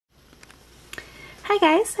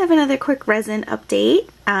guys, I have another quick resin update.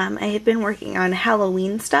 I have been working on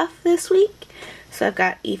Halloween stuff this week, so I've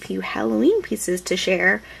got a few Halloween pieces to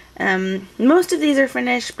share. Most of these are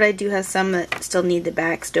finished, but I do have some that still need the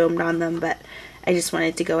backs domed on them, but I just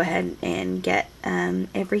wanted to go ahead and get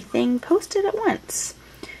everything posted at once.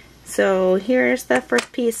 So here's the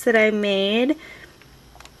first piece that I made.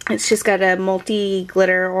 It's just got a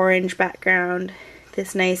multi-glitter orange background,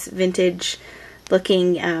 this nice vintage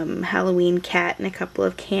looking Halloween cat and a couple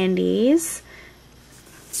of candies.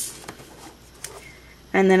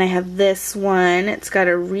 And then I have this one. It's got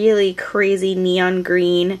a really crazy neon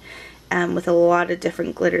green with a lot of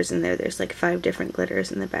different glitters in there. There's like 5 different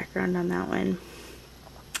glitters in the background on that one.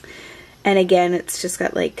 And again, it's just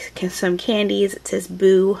got like some candies. It says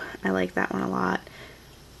Boo. I like that one a lot.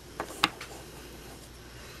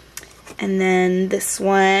 And then this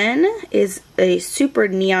one is a super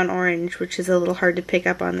neon orange, which is a little hard to pick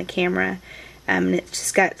up on the camera. And it's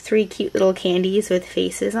just got 3 cute little candies with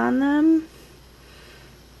faces on them.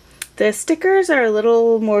 The stickers are a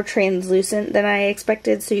little more translucent than I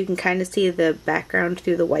expected, so you can kind of see the background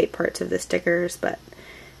through the white parts of the stickers, but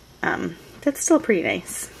that's still pretty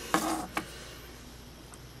nice.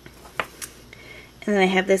 And then I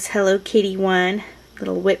have this Hello Kitty one,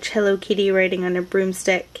 little witch Hello Kitty riding on a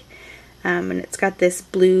broomstick. And it's got this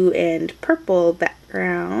blue and purple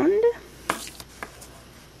background.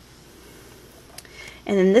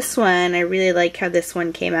 And then this one, I really like how this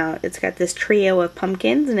one came out. It's got this trio of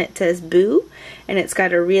pumpkins and it says Boo. And it's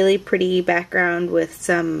got a really pretty background with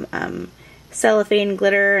some cellophane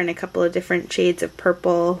glitter and a couple of different shades of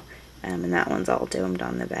purple. And that one's all domed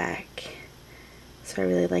on the back. So I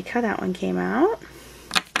really like how that one came out.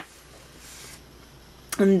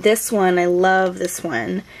 And this one, I love this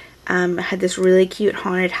one. I had this really cute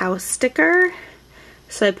haunted house sticker,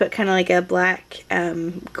 so I put kind of like a black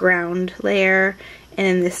ground layer and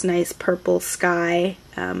then this nice purple sky,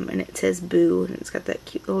 and it says Boo, and it's got that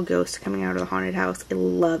cute little ghost coming out of the haunted house. I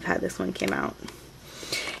love how this one came out.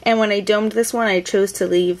 And when I domed this one, I chose to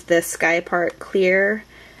leave the sky part clear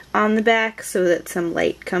on the back so that some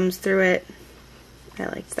light comes through it. I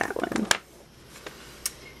liked that one.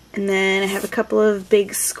 And then I have a couple of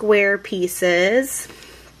big square pieces.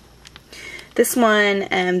 This one,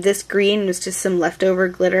 this green was just some leftover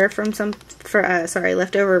glitter from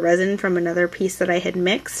leftover resin from another piece that I had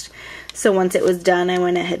mixed. So once it was done, I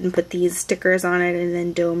went ahead and put these stickers on it and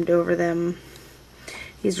then domed over them.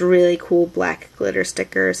 These really cool black glitter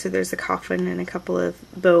stickers. So there's a coffin and a couple of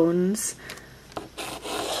bones.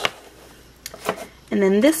 And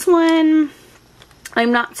then this one,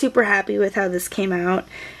 I'm not super happy with how this came out.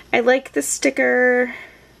 I like the sticker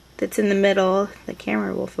that's in the middle. The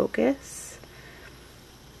camera will focus.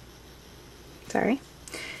 Sorry.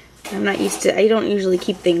 I'm not used to, I don't usually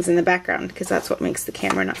keep things in the background because that's what makes the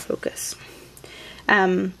camera not focus.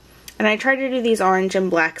 And I tried to do these orange and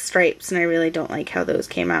black stripes and I really don't like how those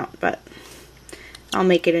came out, but I'll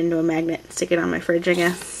make it into a magnet and stick it on my fridge, I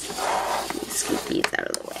guess. Let me scoop these out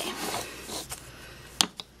of the way.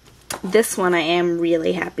 This one I am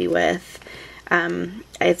really happy with.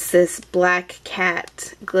 It's this black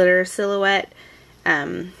cat glitter silhouette.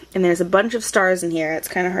 And there's a bunch of stars in here. It's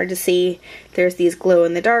kind of hard to see. There's these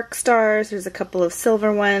glow-in-the-dark stars. There's a couple of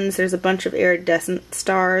silver ones. There's a bunch of iridescent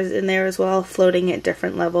stars in there as well, floating at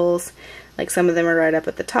different levels. Like some of them are right up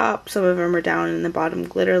at the top. Some of them are down in the bottom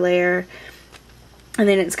glitter layer. And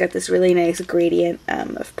then it's got this really nice gradient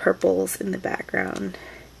of purples in the background.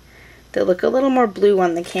 They look a little more blue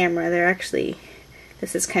on the camera. They're actually,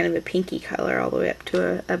 this is kind of a pinky color all the way up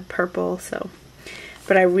to a purple, so.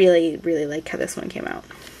 But I really, really like how this one came out.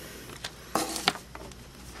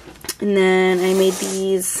 And then I made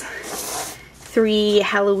these 3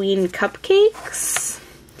 Halloween cupcakes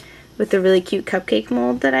with the really cute cupcake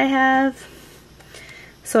mold that I have.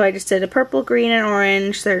 So I just did a purple, green, and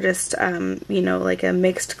orange. They're just, you know, like a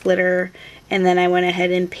mixed glitter. And then I went ahead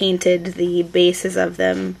and painted the bases of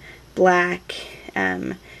them black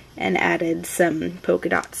and added some polka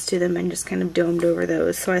dots to them and just kind of domed over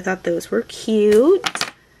those. So I thought those were cute.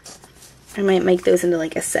 I might make those into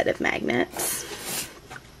like a set of magnets.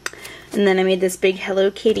 And then I made this big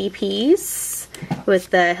Hello Kitty piece with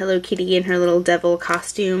the Hello Kitty in her little devil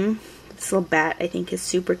costume. This little bat I think is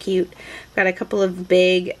super cute. Got a couple of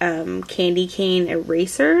big candy corn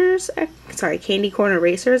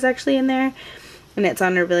erasers actually in there. And it's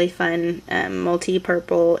on a really fun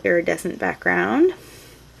multi-purple iridescent background.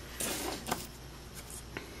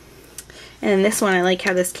 And this one, I like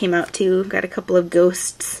how this came out too. Got a couple of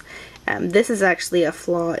ghosts. This is actually a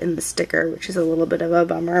flaw in the sticker, which is a little bit of a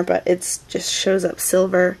bummer, but it just shows up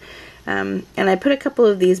silver. And I put a couple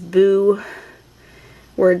of these Boo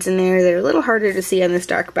words in there. They're a little harder to see on this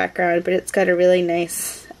dark background, but it's got a really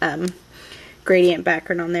nice gradient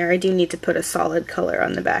background on there. I do need to put a solid color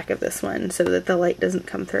on the back of this one so that the light doesn't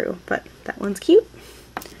come through, but that one's cute.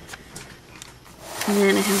 And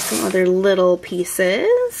then I have some other little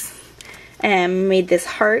pieces. Made this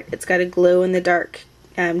heart. It's got a glow-in-the-dark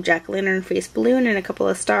jack-o'-lantern face balloon and a couple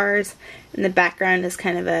of stars. And the background is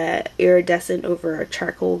kind of a iridescent over a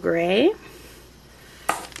charcoal gray.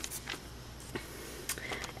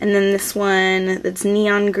 And then this one that's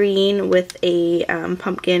neon green with a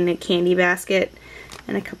pumpkin and candy basket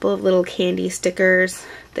and a couple of little candy stickers.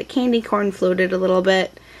 The candy corn floated a little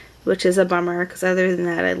bit, which is a bummer because other than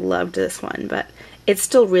that I loved this one, but it's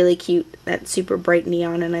still really cute. That super bright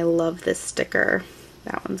neon, and I love this sticker.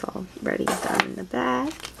 That one's already done in the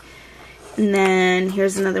back. And then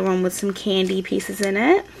here's another one with some candy pieces in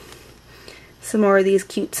it. Some more of these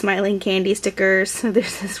cute smiling candy stickers. So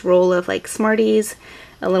there's this roll of like Smarties,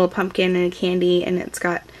 a little pumpkin and a candy, and it's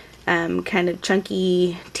got kind of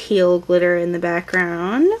chunky teal glitter in the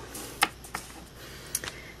background.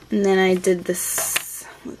 And then I did this,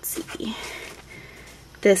 let's see,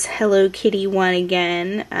 this Hello Kitty one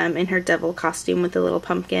again in her devil costume with a little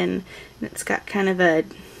pumpkin. And it's got kind of a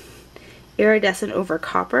iridescent over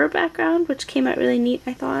copper background, which came out really neat,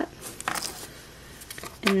 I thought.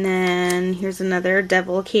 And then here's another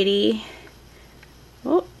devil kitty.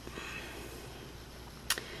 Oh.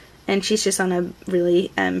 And she's just on a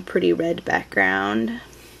really pretty red background.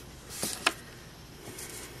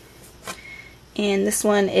 And this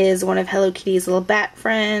one is one of Hello Kitty's little bat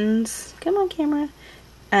friends. Come on, camera.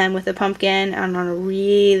 With a pumpkin and on a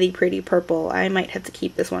really pretty purple. I might have to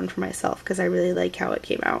keep this one for myself because I really like how it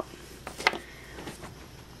came out.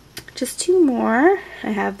 Just two more.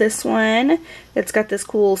 I have this one. It's got this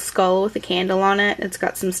cool skull with a candle on it. It's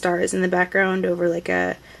got some stars in the background over like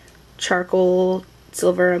a charcoal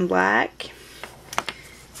silver and black.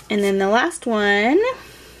 And then the last one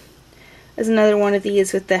is another one of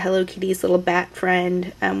these with the Hello Kitty's little bat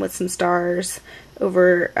friend with some stars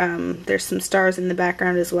over, there's some stars in the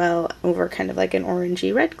background as well over kind of like an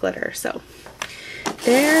orangey red glitter. So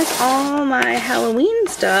there's all my Halloween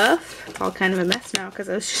stuff. It's all kind of a mess now because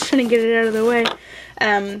I was just trying to get it out of the way.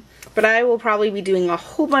 But I will probably be doing a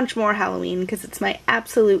whole bunch more Halloween because it's my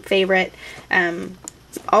absolute favorite.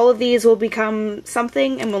 All of these will become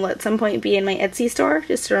something and will at some point be in my Etsy store.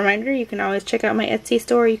 Just a reminder, you can always check out my Etsy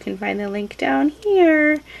store. You can find the link down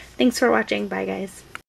here. Thanks for watching. Bye, guys.